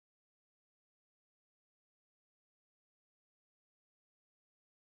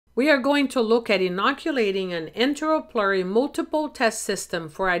we are going to look at inoculating an EnteroPluri multiple test system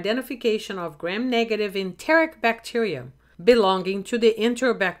for identification of gram-negative enteric bacteria belonging to the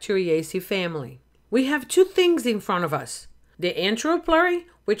Enterobacteriaceae family. We have two things in front of us. The EnteroPluri,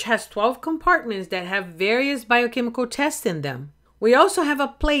 which has 12 compartments that have various biochemical tests in them. We also have a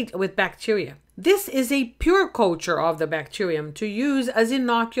plate with bacteria. This is a pure culture of the bacterium to use as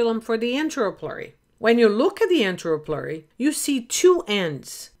inoculum for the EnteroPluri. When you look at the EnteroPluri, you see two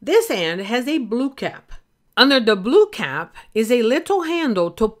ends. This end has a blue cap. Under the blue cap is a little handle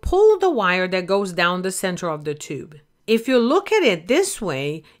to pull the wire that goes down the center of the tube. If you look at it this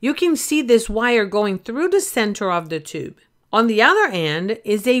way, you can see this wire going through the center of the tube. On the other end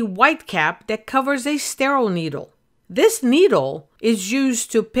is a white cap that covers a sterile needle. This needle is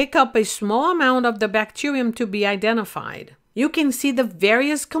used to pick up a small amount of the bacterium to be identified. You can see the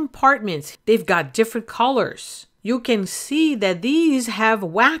various compartments. They've got different colors. You can see that these have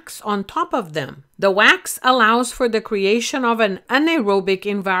wax on top of them. The wax allows for the creation of an anaerobic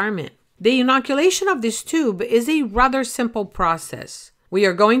environment. The inoculation of this tube is a rather simple process. We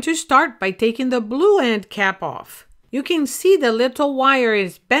are going to start by taking the blue end cap off. You can see the little wire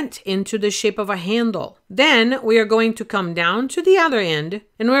is bent into the shape of a handle. Then we are going to come down to the other end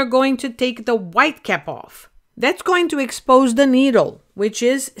and we're going to take the white cap off. That's going to expose the needle, which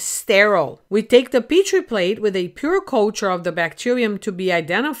is sterile. We take the Petri plate with a pure culture of the bacterium to be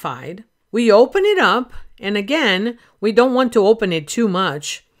identified. We open it up, and again, we don't want to open it too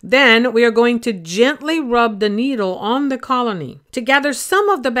much. Then we are going to gently rub the needle on the colony to gather some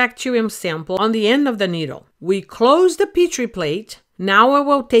of the bacterium sample on the end of the needle. We close the Petri plate. Now I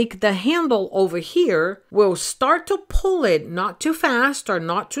will take the handle over here. We'll start to pull it, not too fast or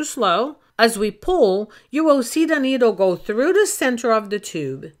not too slow. As we pull, you will see the needle go through the center of the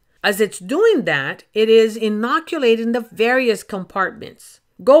tube. As it's doing that, it is inoculating the various compartments.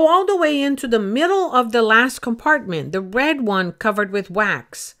 Go all the way into the middle of the last compartment, the red one covered with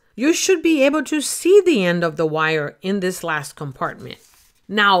wax. You should be able to see the end of the wire in this last compartment.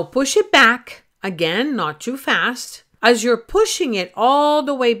 Now push it back, again, not too fast. As you're pushing it all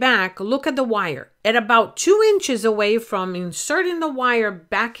the way back, look at the wire. At about 2 inches away from inserting the wire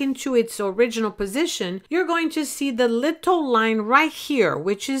back into its original position, you're going to see the little line right here,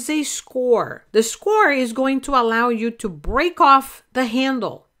 which is a score. The score is going to allow you to break off the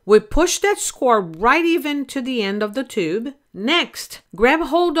handle. We push that score right even to the end of the tube. Next, grab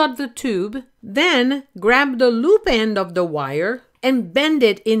hold of the tube, then grab the loop end of the wire and bend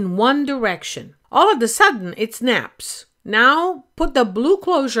it in one direction. All of a sudden, it snaps. Now, put the blue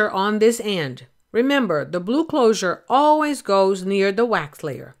closure on this end. Remember, the blue closure always goes near the wax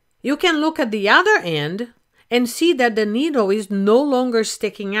layer. You can look at the other end and see that the needle is no longer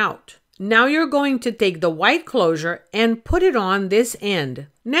sticking out. Now you're going to take the white closure and put it on this end.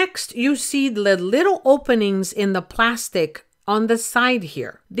 Next, you see the little openings in the plastic on the side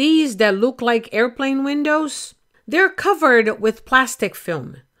here. These that look like airplane windows, they're covered with plastic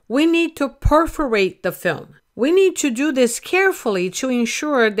film. We need to perforate the film. We need to do this carefully to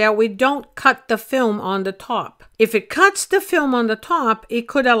ensure that we don't cut the film on the top. If it cuts the film on the top, it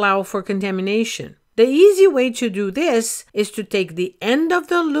could allow for contamination. The easy way to do this is to take the end of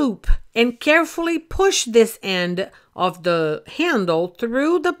the loop and carefully push this end of the handle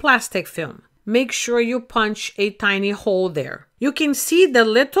through the plastic film. Make sure you punch a tiny hole there. You can see the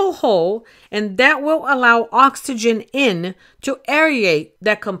little hole, and that will allow oxygen in to aerate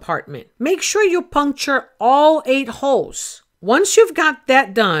that compartment. Make sure you puncture all 8 holes. Once you've got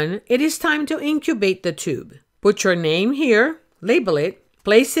that done, it is time to incubate the tube. Put your name here, label it,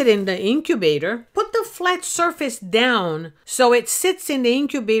 place it in the incubator, put the flat surface down so it sits in the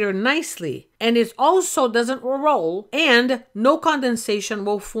incubator nicely and it also doesn't roll and no condensation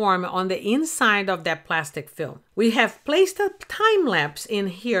will form on the inside of that plastic film. We have placed a time lapse in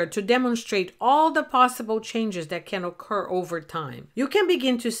here to demonstrate all the possible changes that can occur over time. You can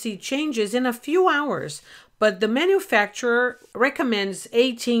begin to see changes in a few hours, but the manufacturer recommends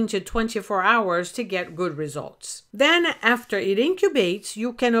 18 to 24 hours to get good results. Then, after it incubates,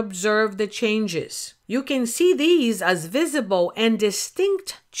 you can observe the changes. You can see these as visible and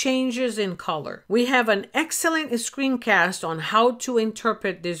distinct changes in color. We have an excellent screencast on how to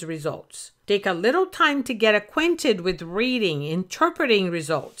interpret these results. Take a little time to get acquainted with reading, interpreting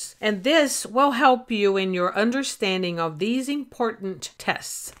results, and this will help you in your understanding of these important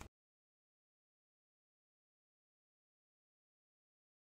tests.